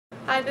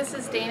Hi, this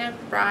is Dana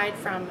Bride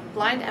from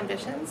Blind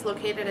Ambitions,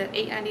 located at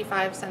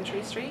 895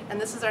 Century Street, and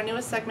this is our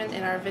newest segment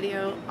in our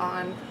video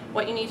on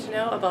what you need to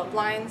know about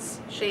blinds,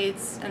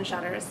 shades, and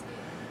shutters.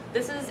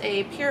 This is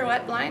a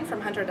Pirouette blind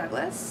from Hunter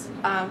Douglas.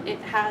 It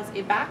has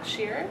a back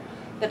sheer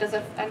that does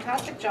a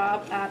fantastic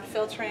job at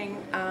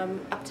filtering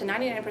up to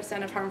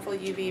 99% of harmful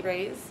UV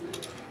rays.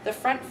 The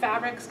front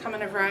fabrics come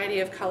in a variety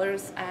of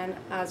colors, and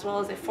as well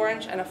as a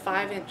 4-inch and a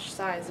 5-inch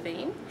size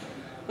vane.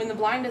 When the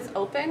blind is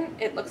open,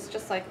 it looks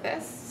just like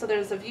this. So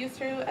there's a view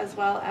through as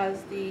well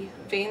as the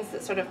veins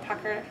that sort of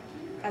pucker,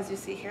 as you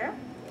see here.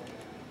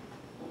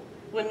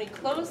 When we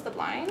close the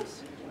blind,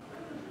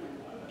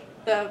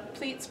 the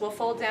pleats will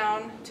fold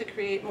down to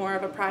create more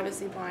of a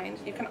privacy blind.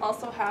 You can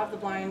also have the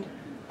blind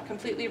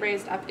completely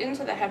raised up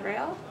into the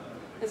headrail.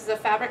 This is a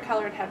fabric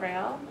colored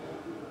headrail.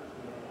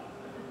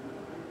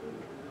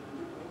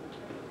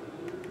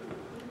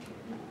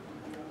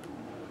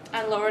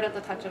 And lowered at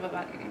the touch of a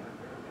button.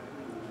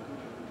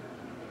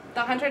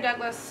 The Hunter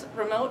Douglas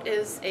remote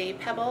is a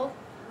pebble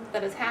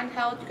that is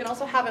handheld. You can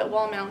also have it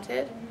wall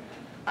mounted,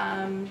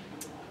 and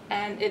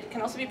it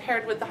can also be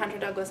paired with the Hunter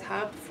Douglas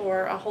hub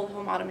for a whole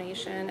home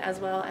automation,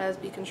 as well as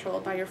be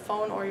controlled by your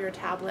phone or your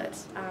tablet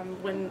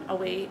when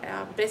away,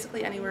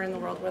 basically anywhere in the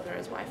world where there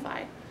is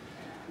Wi-Fi.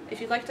 If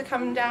you'd like to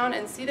come down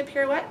and see the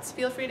pirouettes,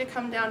 feel free to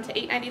come down to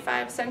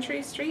 895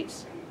 Century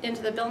Street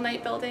into the Bill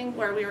Knight building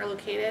where we are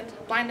located,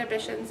 Blind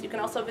Ambitions. You can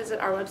also visit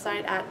our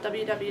website at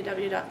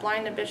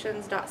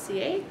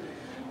www.blindambitions.ca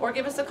or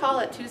give us a call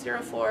at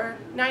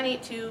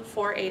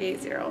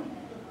 204-982-4880.